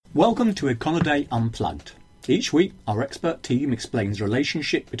Welcome to Econoday Unplugged. Each week, our expert team explains the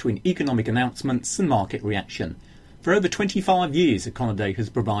relationship between economic announcements and market reaction. For over 25 years, Econoday has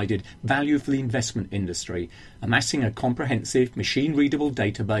provided value for the investment industry, amassing a comprehensive, machine-readable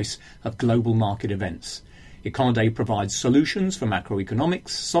database of global market events. Econoday provides solutions for macroeconomics,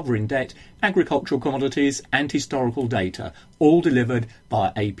 sovereign debt, agricultural commodities, and historical data, all delivered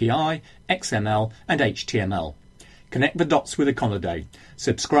via API, XML, and HTML. Connect the dots with Econoday.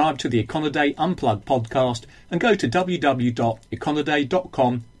 Subscribe to the Econoday Unplugged podcast and go to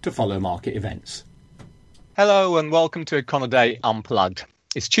www.econoday.com to follow market events. Hello and welcome to Econoday Unplugged.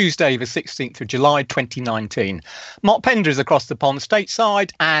 It's Tuesday the 16th of July 2019. Mark Pender is across the pond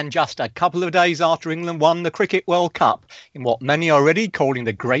stateside and just a couple of days after England won the Cricket World Cup in what many are already calling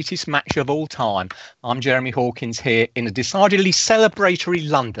the greatest match of all time. I'm Jeremy Hawkins here in a decidedly celebratory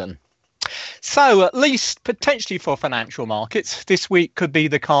London. So, at least potentially for financial markets, this week could be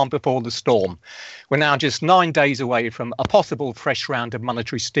the calm before the storm. We're now just 9 days away from a possible fresh round of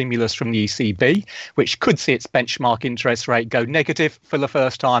monetary stimulus from the ECB, which could see its benchmark interest rate go negative for the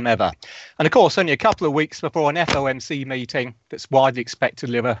first time ever. And of course, only a couple of weeks before an FOMC meeting that's widely expected to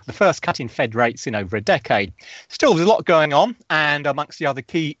deliver the first cut in Fed rates in over a decade. Still, there's a lot going on, and amongst the other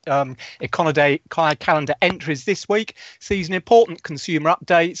key Econoday calendar entries this week sees an important consumer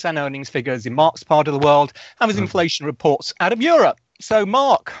updates and earnings figures in Mark's part of the world, and there's inflation reports out of Europe. So,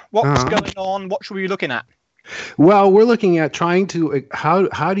 Mark, what's going on? What should we be looking at? Well, we're looking at trying to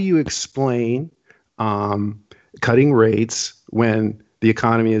how do you explain cutting rates when the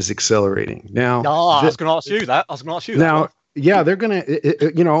economy is accelerating? Now, I was going to ask you that. Now, yeah, they're going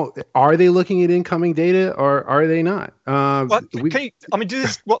to, are they looking at incoming data or are they not? What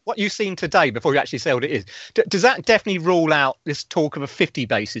you've seen today before you actually say what it is, does that definitely rule out this talk of a 50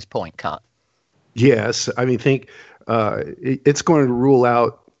 basis point cut? Yes, I mean, it's going to rule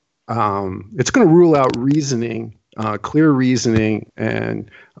out reasoning, clear reasoning,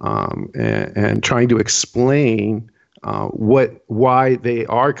 and trying to explain why they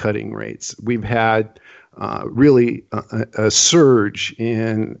are cutting rates. We've had really a surge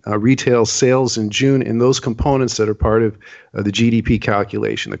in retail sales in June in those components that are part of the GDP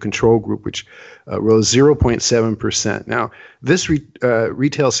calculation, the control group, which rose 0.7%. Now, this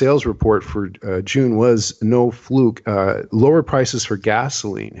retail sales report for June was no fluke. Lower prices for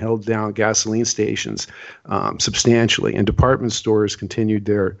gasoline held down gasoline stations substantially, and department stores continued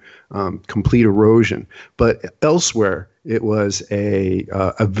their complete erosion. But elsewhere, it was a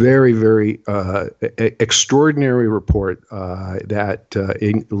very, very extraordinary report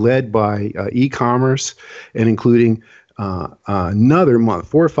led by e-commerce and including another month,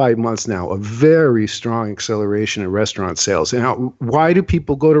 4 or 5 months now, a very strong acceleration in restaurant sales. And why do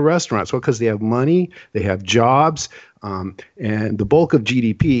people go to restaurants? Well, because they have money, they have jobs, and the bulk of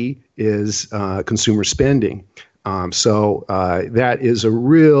GDP is consumer spending. So that is a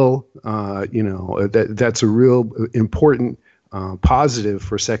real, that's a real important positive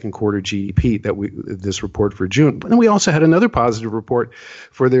for second quarter GDP this report for June. But then we also had another positive report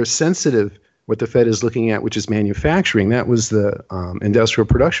for their sensitive, what the Fed is looking at, which is manufacturing. That was the industrial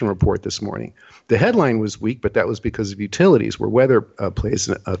production report this morning. The headline was weak, but that was because of utilities, where weather plays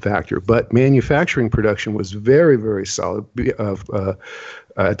a factor. But manufacturing production was very, very solid,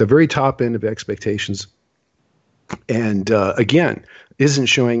 at the very top end of expectations. And again, isn't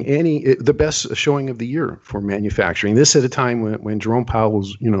showing the best showing of the year for manufacturing. This at a time when Jerome Powell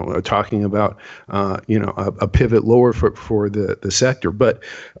was, talking about, a pivot lower for the sector. But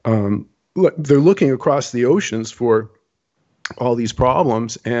look, they're looking across the oceans for all these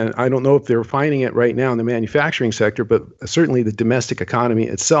problems, and I don't know if they're finding it right now in the manufacturing sector, but certainly the domestic economy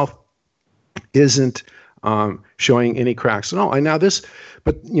itself isn't showing any cracks at all. And now this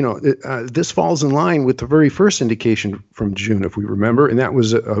falls in line with the very first indication from June, if we remember, and that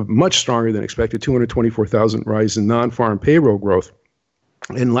was a much stronger than expected 224,000 rise in non-farm payroll growth.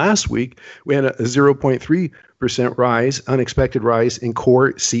 And last week, we had a 0.3% rise, unexpected rise in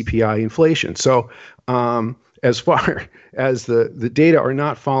core CPI inflation. So as far as the data are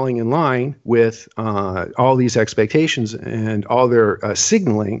not falling in line with all these expectations and all their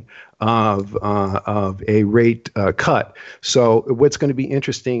signaling of a rate cut. So what's going to be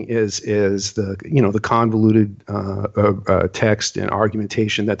interesting is the convoluted text and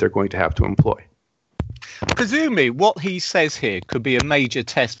argumentation that they're going to have to employ. Presumably, what he says here could be a major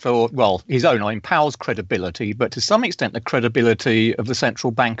test for, well, his own, Powell's credibility, but to some extent the credibility of the central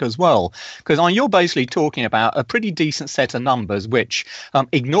bank as well. Because you're basically talking about a pretty decent set of numbers, which,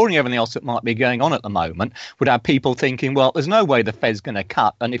 ignoring everything else that might be going on at the moment, would have people thinking, well, there's no way the Fed's going to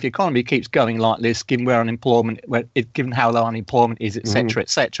cut. And if the economy keeps going like this, given given how low unemployment is, et cetera,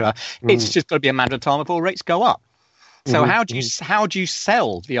 it's just going to be a matter of time before rates go up. So how do you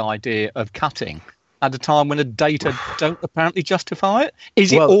sell the idea of cutting at a time when the data don't apparently justify it?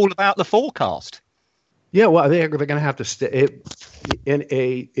 Is it all about the forecast? Yeah, well, they're going to have to stay in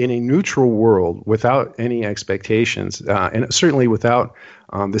a neutral world without any expectations, and certainly without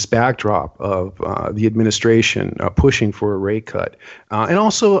this backdrop of the administration pushing for a rate cut, and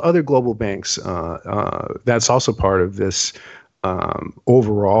also other global banks. That's also part of this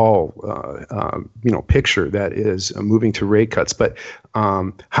overall, picture that is moving to rate cuts. But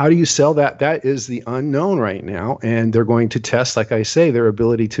how do you sell that? That is the unknown right now, and they're going to test, like I say, their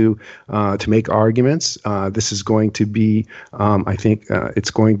ability to make arguments. This is going to be, I think,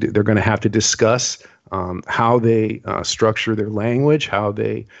 they're going to have to discuss how they structure their language, how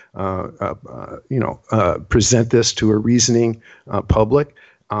they, present this to a reasoning public.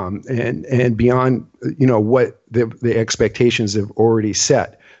 And beyond, what the expectations have already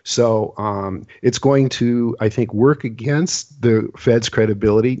set. So it's going to, I think, work against the Fed's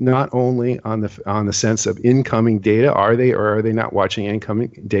credibility, not only on the sense of incoming data. Are they or are they not watching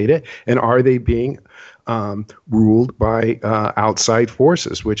incoming data? And are they being ruled by outside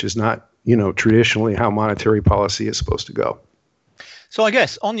forces, which is not, traditionally how monetary policy is supposed to go. So I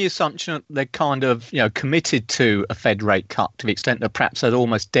guess on the assumption that they're kind of, committed to a Fed rate cut to the extent that perhaps they'd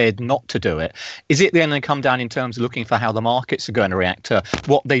almost dared not to do it, is it then going to come down in terms of looking for how the markets are going to react to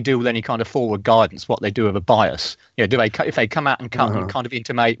what they do with any kind of forward guidance, what they do with a bias? Do they, if they come out and cut and kind of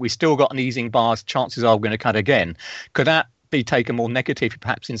intimate, we still got an easing bias, chances are we're going to cut again? Could that be taken more negatively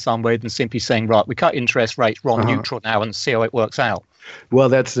perhaps in some way than simply saying, right, we cut interest rates, we're on neutral now and see how it works out? Well,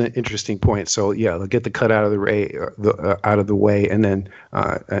 that's an interesting point. So yeah, they'll get the cut out of the way, and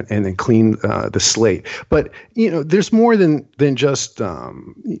then clean the slate. But there's more than just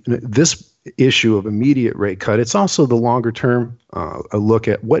this issue of immediate rate cut. It's also the longer term a look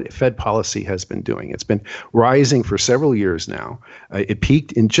at what Fed policy has been doing. It's been rising for several years now. It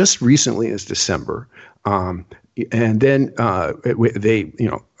peaked in just recently as December. And then they,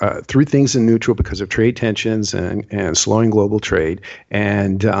 threw things in neutral because of trade tensions and slowing global trade.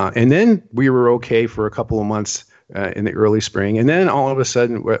 And then we were okay for a couple of months in the early spring. And then all of a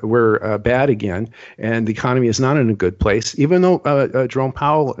sudden we're bad again. And the economy is not in a good place, even though Jerome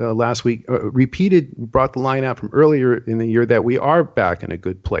Powell last week brought the line out from earlier in the year that we are back in a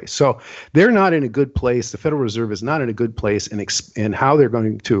good place. So they're not in a good place. The Federal Reserve is not in a good place in how they're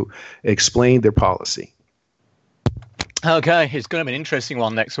going to explain their policy. Okay, it's going to be an interesting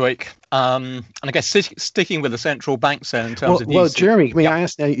one next week. And I guess sticking with the central banks then in terms of... Well, Jeremy, may I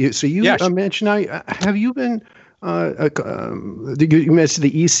ask now, mentioned, have you been... you mentioned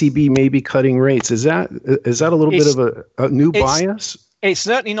the ECB may be cutting rates. Is that a little bit of a new bias? It's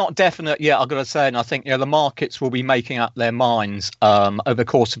certainly not definite yet, I've got to say, and I think the markets will be making up their minds over the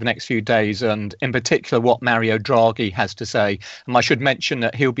course of the next few days, and in particular what Mario Draghi has to say. And I should mention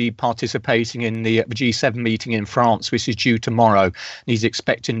that he'll be participating in the G7 meeting in France, which is due tomorrow, and he's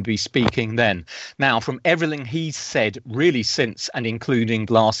expecting to be speaking then. Now, from everything he's said really since and including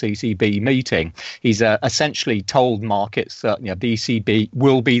the last ECB meeting, he's essentially told markets that the ECB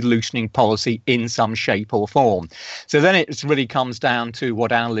will be loosening policy in some shape or form. So then it really comes down to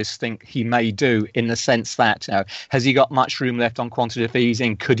what analysts think he may do, in the sense that has he got much room left on quantitative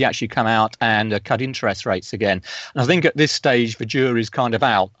easing? Could he actually come out and cut interest rates again? And I think at this stage the jury's kind of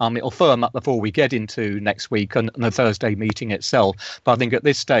out. It'll firm up before we get into next week and the Thursday meeting itself. But I think at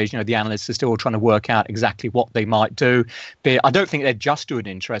this stage, the analysts are still trying to work out exactly what they might do. But I don't think they'd just do an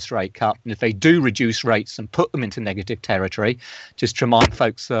interest rate cut. And if they do reduce rates and put them into negative territory, just to remind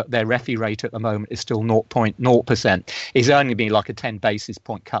folks that their refi rate at the moment is still 0.0%. It's only been like a 10 basis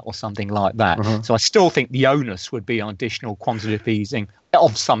point cut or something like that. So I still think the onus would be on additional quantitative easing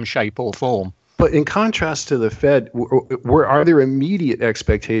of some shape or form. But in contrast to the Fed, are there immediate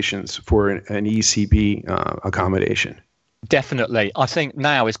expectations for an ECB accommodation? Definitely. I think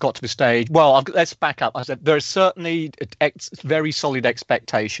now it's got to the stage. Well, let's back up. I said there are certainly very solid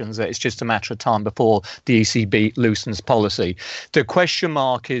expectations that it's just a matter of time before the ECB loosens policy. The question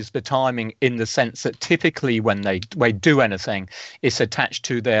mark is the timing, in the sense that typically when they do anything, it's attached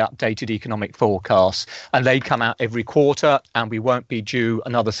to their updated economic forecasts, and they come out every quarter, and we won't be due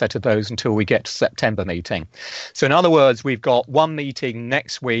another set of those until we get to September meeting. So in other words, we've got one meeting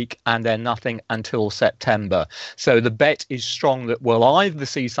next week and then nothing until September. So the bet is strong that we'll either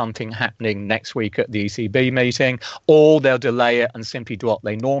see something happening next week at the ECB meeting, or they'll delay it and simply do what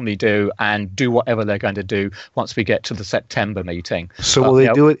they normally do and do whatever they're going to do once we get to the September meeting. So will they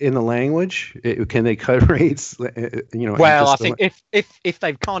do it in the language? Can they cut rates? Well, I think if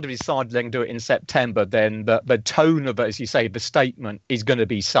they've kind of decided they can do it in September, then the tone of it, as you say, the statement is going to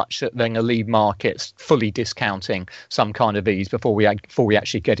be such that they're going to leave markets fully discounting some kind of ease before we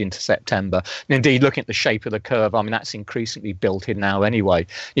actually get into September. And indeed, looking at the shape of the curve, I mean, that's increasingly built in now anyway.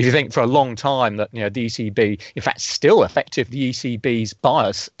 If you think for a long time that the ECB, in fact, still effective, the ECB's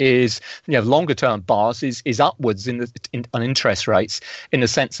bias is longer term bias is upwards on interest rates, in the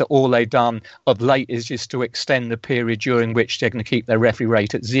sense that all they've done of late is just to extend the period during which they're going to keep their referee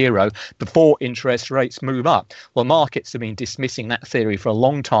rate at zero before interest rates move up. Well, markets have been dismissing that theory for a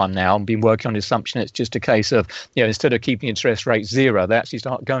long time now and been working on the assumption it's just a case of instead of keeping interest rates zero, they actually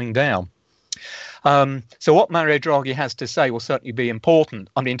start going down. So what Mario Draghi has to say will certainly be important.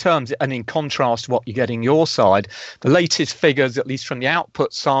 I mean, in terms and in contrast to what you're getting your side, the latest figures, at least from the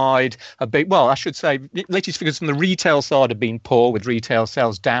output side, latest figures from the retail side have been poor, with retail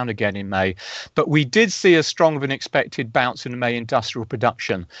sales down again in May. But we did see a stronger than expected bounce in May industrial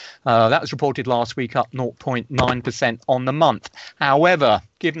production. That was reported last week, up 0.9% on the month. However,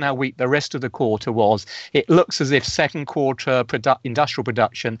 given how weak the rest of the quarter was, it looks as if second quarter industrial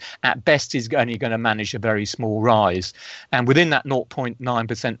production at best is only going to manage a very small rise. And within that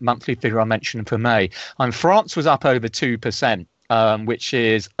 0.9% monthly figure I mentioned for May, France was up over 2%. Which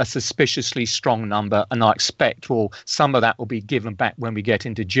is a suspiciously strong number, and I expect some of that will be given back when we get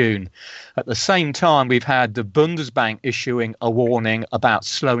into June. At the same time, we've had the Bundesbank issuing a warning about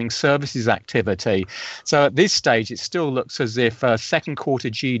slowing services activity. So at this stage, it still looks as if second quarter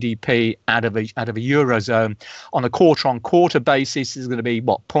GDP out of a Eurozone on a quarter-on-quarter basis is going to be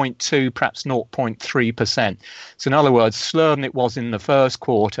 0.2, perhaps 0.3%. So in other words, slower than it was in the first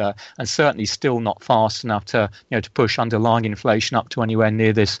quarter, and certainly still not fast enough to push underlying inflation up to anywhere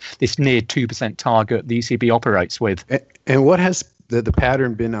near this near 2% target the ECB operates with. And what has the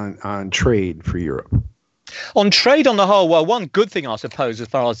pattern been on trade for Europe? On trade on the whole, well, one good thing, I suppose, as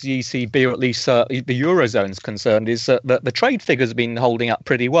far as the ECB, or at least the Eurozone is concerned, is that the trade figures have been holding up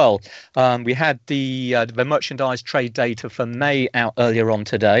pretty well. We had the merchandise trade data for May out earlier on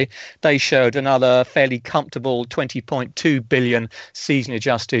today. They showed another fairly comfortable 20.2 billion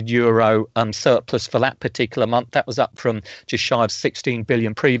season-adjusted euro surplus for that particular month. That was up from just shy of 16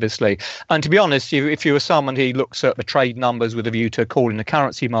 billion previously. And to be honest, if you were someone who looks at the trade numbers with a view to calling the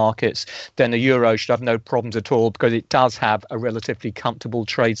currency markets, then the euro should have no problem at all, because it does have a relatively comfortable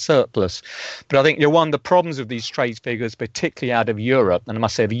trade surplus. But I think one of the problems of these trade figures, particularly out of Europe, and I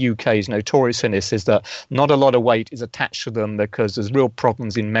must say the UK is notorious in this, is that not a lot of weight is attached to them because there's real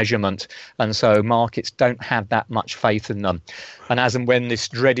problems in measurement, and so markets don't have that much faith in them. And as and when this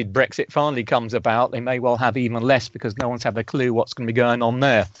dreaded Brexit finally comes about, they may well have even less, because no one's have a clue what's going to be going on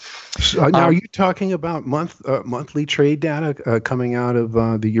there. So now, are you talking about monthly trade data coming out of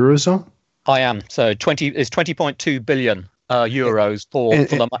the Eurozone? I am. So it's 20.2 billion euros for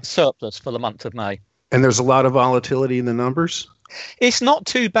the surplus for the month of May. And there's a lot of volatility in the numbers? It's not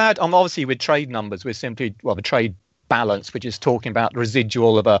too bad. Obviously, with trade numbers, we're simply, the trade balance, which is talking about the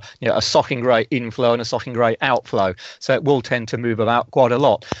residual of a stocking rate inflow and a stocking rate outflow. So it will tend to move about quite a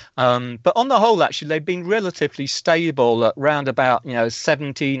lot. But on the whole, actually, they've been relatively stable at round about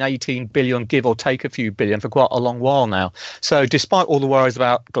 17, 18 billion, give or take a few billion, for quite a long while now. So despite all the worries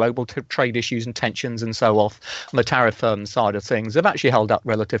about global trade issues and tensions and so on the tariff side of things, they've actually held up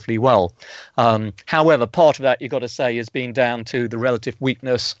relatively well. However, part of that, you've got to say, has been down to the relative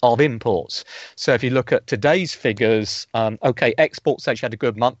weakness of imports. So if you look at today's figures, exports actually had a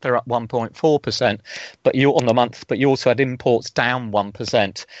good month. They're up 1.4%, but you also had imports down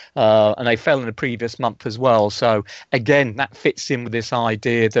 1%, and they fell in the previous month as well. So again, that fits in with this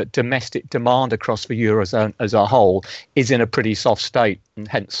idea that domestic demand across the Eurozone as a whole is in a pretty soft state, and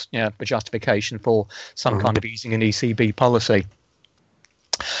hence, the justification for some kind of easing in ECB policy.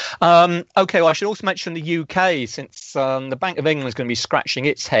 Okay, well, I should also mention the UK, since the Bank of England is going to be scratching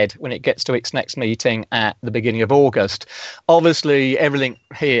its head when it gets to its next meeting at the beginning of August. Obviously, everything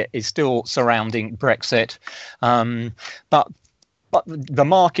here is still surrounding Brexit, but the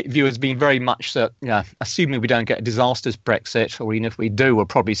market view has been very much that, assuming we don't get a disastrous Brexit, or even if we do, we'll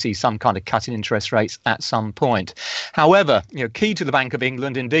probably see some kind of cut in interest rates at some point. However, key to the Bank of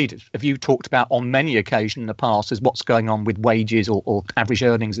England, indeed, as you've talked about on many occasions in the past, is what's going on with wages or average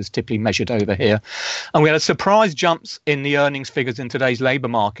earnings as typically measured over here. And we had a surprise jumps in the earnings figures in today's labour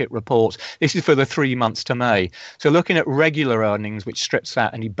market report. This is for the 3 months to May. So looking at regular earnings, which strips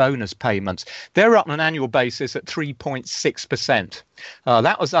out any bonus payments, they're up on an annual basis at 3.6%.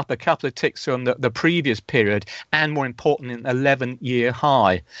 That was up a couple of ticks from the previous period, and more important, an 11-year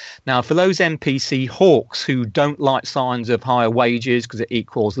high. Now, for those MPC hawks who don't like signs of higher wages because it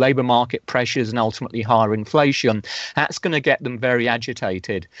equals labour market pressures and ultimately higher inflation, that's going to get them very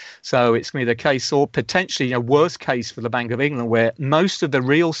agitated. So it's going to be the case, or potentially a worst case for the Bank of England, where most of the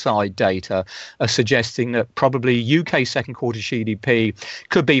real side data are suggesting that probably UK second quarter GDP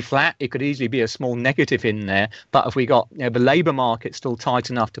could be flat. It could easily be a small negative in there. But if we got the labour market still tight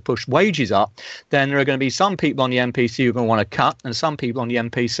enough to push wages up, then there are going to be some people on the MPC who are going to want to cut, and some people on the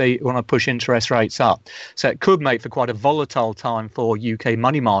MPC who want to push interest rates up. So it could make for quite a volatile time for UK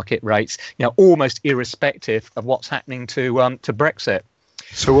money market rates, almost irrespective of what's happening to Brexit.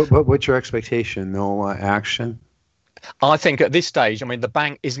 So what's your expectation? No action? I think at this stage, the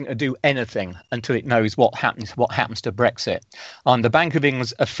bank isn't going to do anything until it knows what happens to Brexit. The Bank of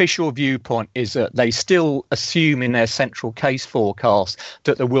England's official viewpoint is that they still assume in their central case forecast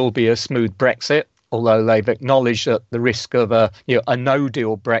that there will be a smooth Brexit, although they've acknowledged that the risk of a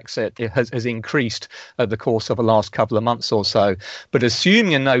no-deal Brexit has increased over the course of the last couple of months or so. But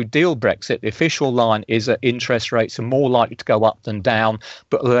assuming a no-deal Brexit, the official line is that interest rates are more likely to go up than down,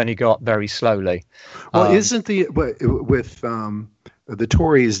 but will only go up very slowly. Well, isn't with the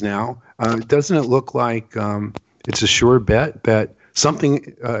Tories now, doesn't it look like it's a sure bet that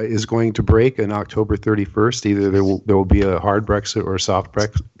something is going to break on October 31st? Either there will be a hard Brexit or a soft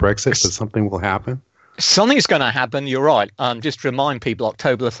Brexit, but something will happen? Something's going to happen, you're right. Just to remind people,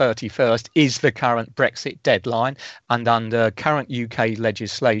 October the 31st is the current Brexit deadline, and under current UK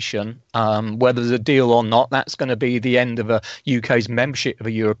legislation, whether there's a deal or not, that's going to be the end of a UK's membership of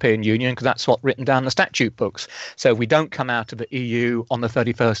the European Union, because that's what's written down in the statute books. So if we don't come out of the EU on the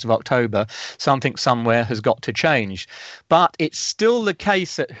 31st of October, something somewhere has got to change. But it's still the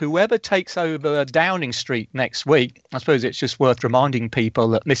case that whoever takes over Downing Street next week, I suppose it's just worth reminding people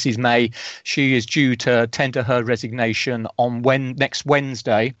that Mrs May, she is due to tender her resignation on next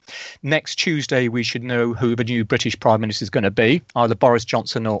Wednesday. Next Tuesday, we should know who the new British Prime Minister is going to be, either Boris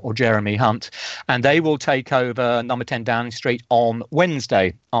Johnson or Jeremy Hunt. And they will take over number 10 Downing Street on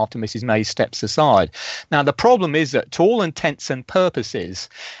Wednesday after Mrs May steps aside. Now, the problem is that to all intents and purposes,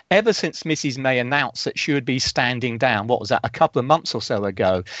 ever since Mrs May announced that she would be standing down, what was that, a couple of months or so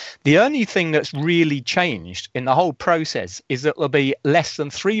ago, the only thing that's really changed in the whole process is that there'll be less than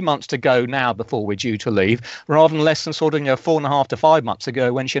 3 months to go now before we're due to leave, rather than less than 4.5 to 5 months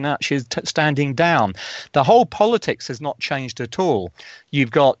ago when she's standing down. The whole politics has not changed at all.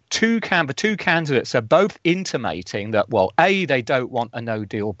 You've got two candidates are both intimating that, well, A, they don't want a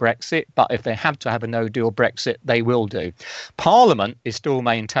no-deal Brexit, but if they have to have a no-deal Brexit, they will do. Parliament is still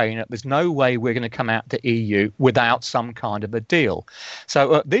maintaining that there's no way we're going to come out the EU without some kind of a deal.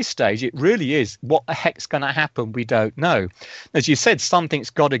 So at this stage, it really is what the heck's going to happen, we don't know. As you said, something's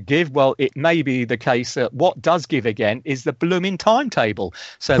got to give. Well, it may be the case that what does give again is the blooming timetable.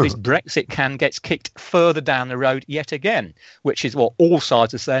 So this Brexit can gets kicked further down the road yet again, which is what all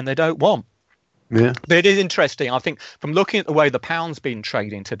sides are saying they don't want. Yeah. But it is interesting, I think, from looking at the way the pound's been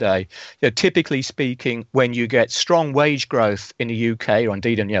trading today, typically speaking, when you get strong wage growth in the UK, or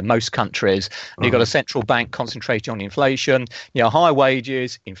indeed in most countries, and you've got a central bank concentrating on inflation, high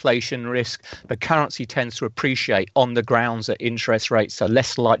wages, inflation risk, the currency tends to appreciate on the grounds that interest rates are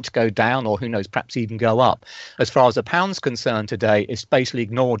less likely to go down, or who knows, perhaps even go up. As far as the pound's concerned today, it's basically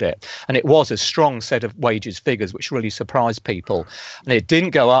ignored it. And it was a strong set of wages figures, which really surprised people. And it didn't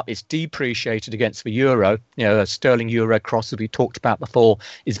go up, it's depreciated against the euro. A sterling euro cross, as we talked about before,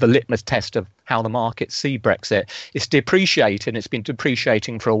 is the litmus test of how the markets see Brexit. It's depreciating. It's been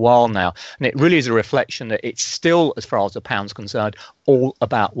depreciating for a while now. And it really is a reflection that it's still, as far as the pound's concerned, all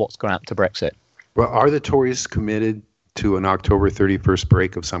about what's going to happen to Brexit. Well, are the Tories committed to an October 31st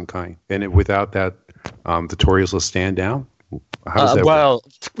break of some kind? And without that, the Tories will stand down? How does that work?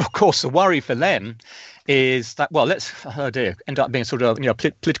 Of course, the worry for them is that, well, let's end up being sort of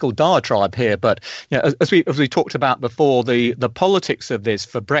political diatribe here, but as we talked about before, the politics of this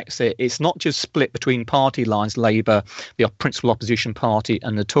for Brexit, it's not just split between party lines, Labour, the principal opposition party,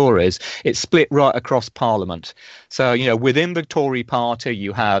 and the Tories. It's split right across Parliament. So within the Tory party,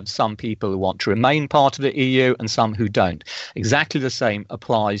 you have some people who want to remain part of the EU and some who don't. Exactly the same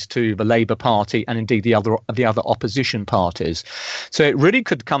applies to the Labour Party and indeed the other opposition parties. So it really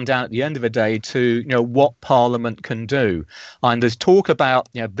could come down at the end of the day to what Parliament can do. And there's talk about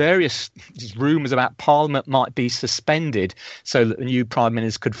various rumours about Parliament might be suspended so that the new Prime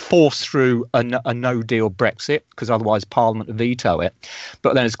Minister could force through a no-deal Brexit, because otherwise Parliament would veto it.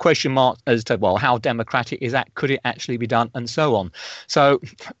 But then there's question marks as to, well, how democratic is that? Could it actually be done? And so on. So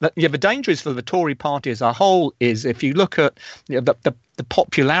the danger is for the Tory party as a whole is, if you look at the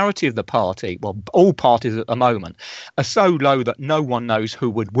popularity of the party, well, all parties at the moment are so low that no one knows who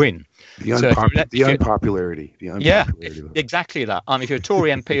would win. The unpopularity. Yeah, exactly that. I mean, if you're a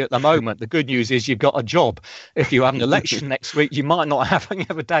Tory MP at the moment, the good news is you've got a job. If you have an election next week, you might not have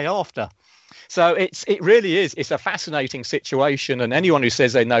a day after. So it really is. It's a fascinating situation, and anyone who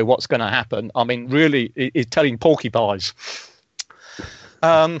says they know what's going to happen, I mean, really is telling porcupines.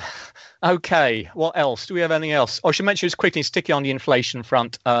 Okay, what else? Do we have anything else? I should mention just quickly, sticking on the inflation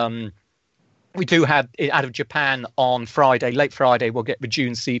front. We do have it out of Japan on Friday, late Friday. We'll get the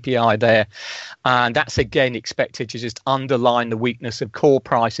June CPI there. And that's again expected to just underline the weakness of core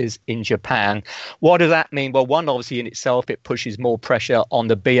prices in Japan. What does that mean? Well, one, obviously in itself, it pushes more pressure on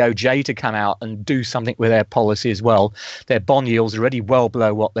the BOJ to come out and do something with their policy as well. Their bond yields are already well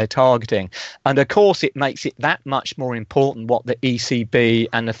below what they're targeting. And of course, it makes it that much more important what the ECB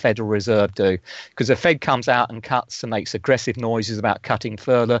and the Federal Reserve do. Because the Fed comes out and cuts and makes aggressive noises about cutting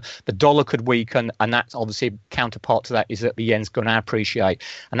further. The dollar could weaken. And that's obviously counterpart to that is that the yen's going to appreciate.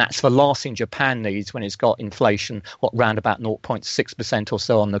 And that's the last thing Japan needs when it's got inflation, round about 0.6% or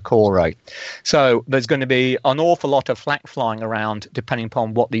so on the core rate. So there's going to be an awful lot of flack flying around depending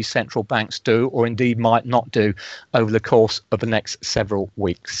upon what these central banks do or indeed might not do over the course of the next several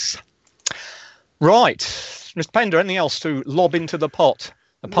weeks. Right. Mr. Pender, anything else to lob into the pot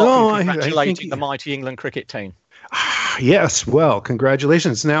apart from congratulating the mighty England cricket team? Yes, well,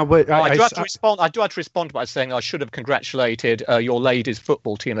 congratulations. Now, but I do have to respond by saying I should have congratulated your ladies'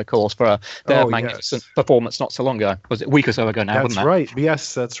 football team, of course, for their magnificent performance not so long ago. Was it a week or so ago now? That's right.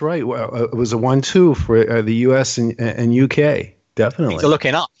 Yes, that's right. Well, it was a 1-2 for the US and UK. Definitely. Things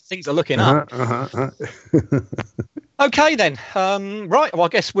are looking up. Okay, then. Right. Well, I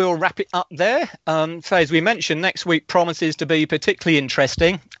guess we'll wrap it up there. So, as we mentioned, next week promises to be particularly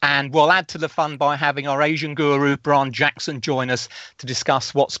interesting. And we'll add to the fun by having our Asian guru, Brian Jackson, join us to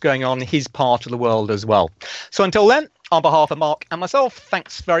discuss what's going on in his part of the world as well. So, until then, on behalf of Mark and myself,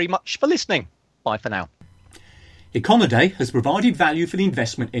 thanks very much for listening. Bye for now. Econoday has provided value for the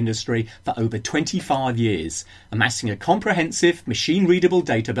investment industry for over 25 years, amassing a comprehensive, machine-readable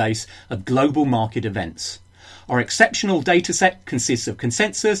database of global market events. Our exceptional dataset consists of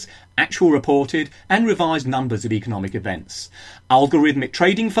consensus, actual reported and revised numbers of economic events. Algorithmic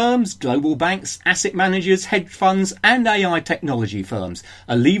trading firms, global banks, asset managers, hedge funds and AI technology firms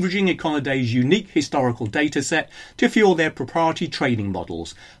are leveraging Econoday's unique historical dataset to fuel their proprietary trading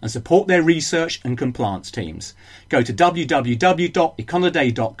models and support their research and compliance teams. Go to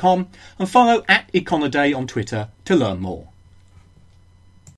www.econoday.com and follow @Econoday on Twitter to learn more.